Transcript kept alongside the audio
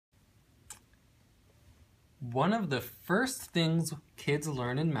One of the first things kids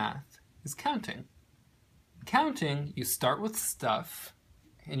learn in math is counting. Counting, you start with stuff,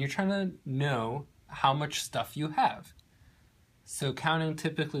 and you're trying to know how much stuff you have. So counting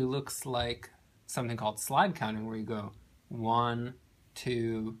typically looks like something called slide counting, where you go 1,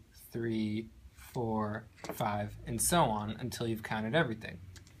 2, 3, 4, 5, and so on until you've counted everything.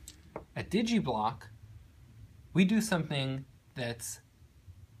 At Digi-Block, we do something that's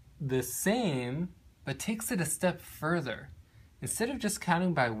the same, but takes it a step further. Instead of just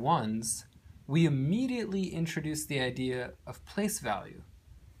counting by ones, we immediately introduce the idea of place value.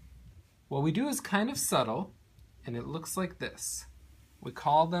 What we do is kind of subtle, and it looks like this. We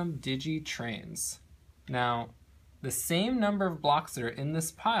call them Digi Trains. Now, the same number of blocks that are in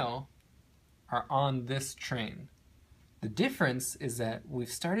this pile are on this train. The difference is that we've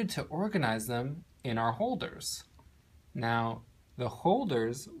started to organize them in our holders. Now, the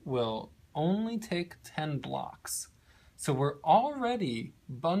holders will only take 10 blocks. So we're already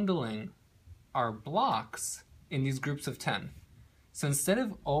bundling our blocks in these groups of 10. So instead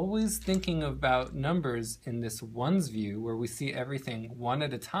of always thinking about numbers in this ones view where we see everything one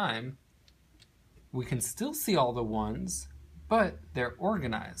at a time, we can still see all the ones, but they're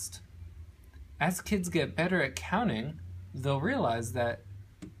organized. As kids get better at counting, they'll realize that,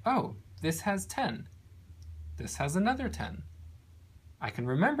 oh, this has 10. This has another 10. I can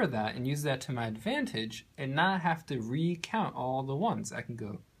remember that and use that to my advantage and not have to recount all the ones. I can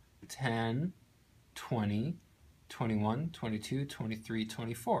go 10, 20, 21, 22, 23,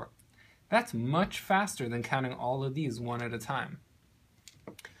 24. That's much faster than counting all of these one at a time.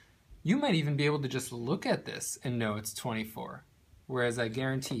 You might even be able to just look at this and know it's 24, whereas I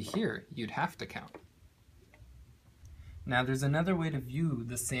guarantee here you'd have to count. Now there's another way to view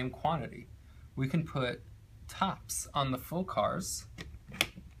the same quantity. We can put tops on the full cars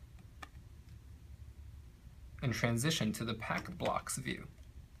and transition to the packed blocks view.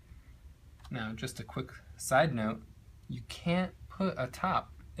 Now, just a quick side note, you can't put a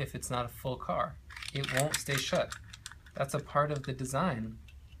top if it's not a full car. It won't stay shut. That's a part of the design.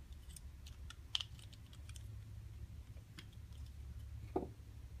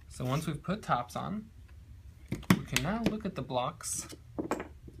 So once we've put tops on, we can now look at the blocks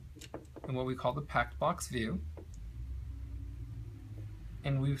in what we call the packed blocks view,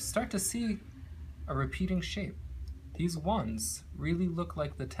 and we start to see a repeating shape. These ones really look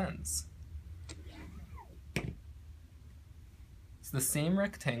like the tens. It's the same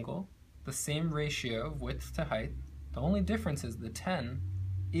rectangle, the same ratio of width to height. The only difference is the 10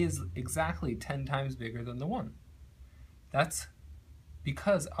 is exactly 10 times bigger than the 1. That's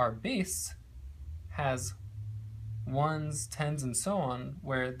because our base has ones, tens, and so on,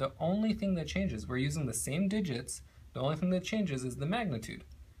 where the only thing that changes, we're using the same digits, the only thing that changes is the magnitude.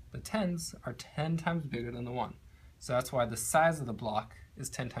 The tens are 10 times bigger than the 1. So that's why the size of the block is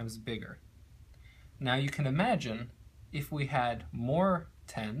 10 times bigger. Now you can imagine if we had more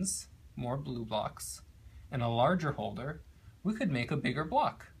tens, more blue blocks, and a larger holder, we could make a bigger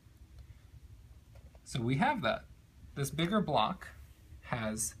block. So we have that. This bigger block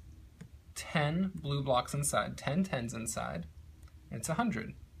has 10 blue blocks inside, 10 tens inside, and it's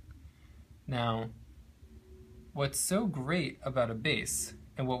 100. Now, what's so great about a base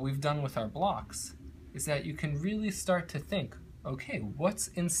and what we've done with our blocks is that you can really start to think, okay, what's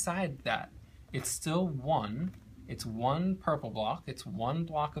inside that? It's still 1, it's 1 purple block, it's 1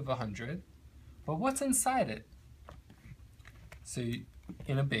 block of 100, but what's inside it? So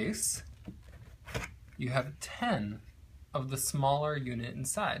in a base, you have 10 of the smaller unit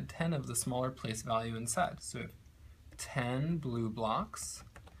inside, 10 of the smaller place value inside. So we have 10 blue blocks,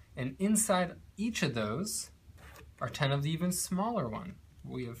 and inside each of those are 10 of the even smaller one.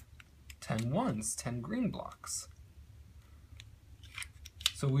 We have 10 ones, 10 green blocks.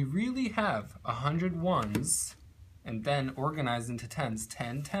 So we really have 100 ones, and then organized into tens,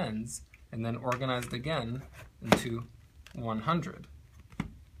 10 tens, and then organized again into 100.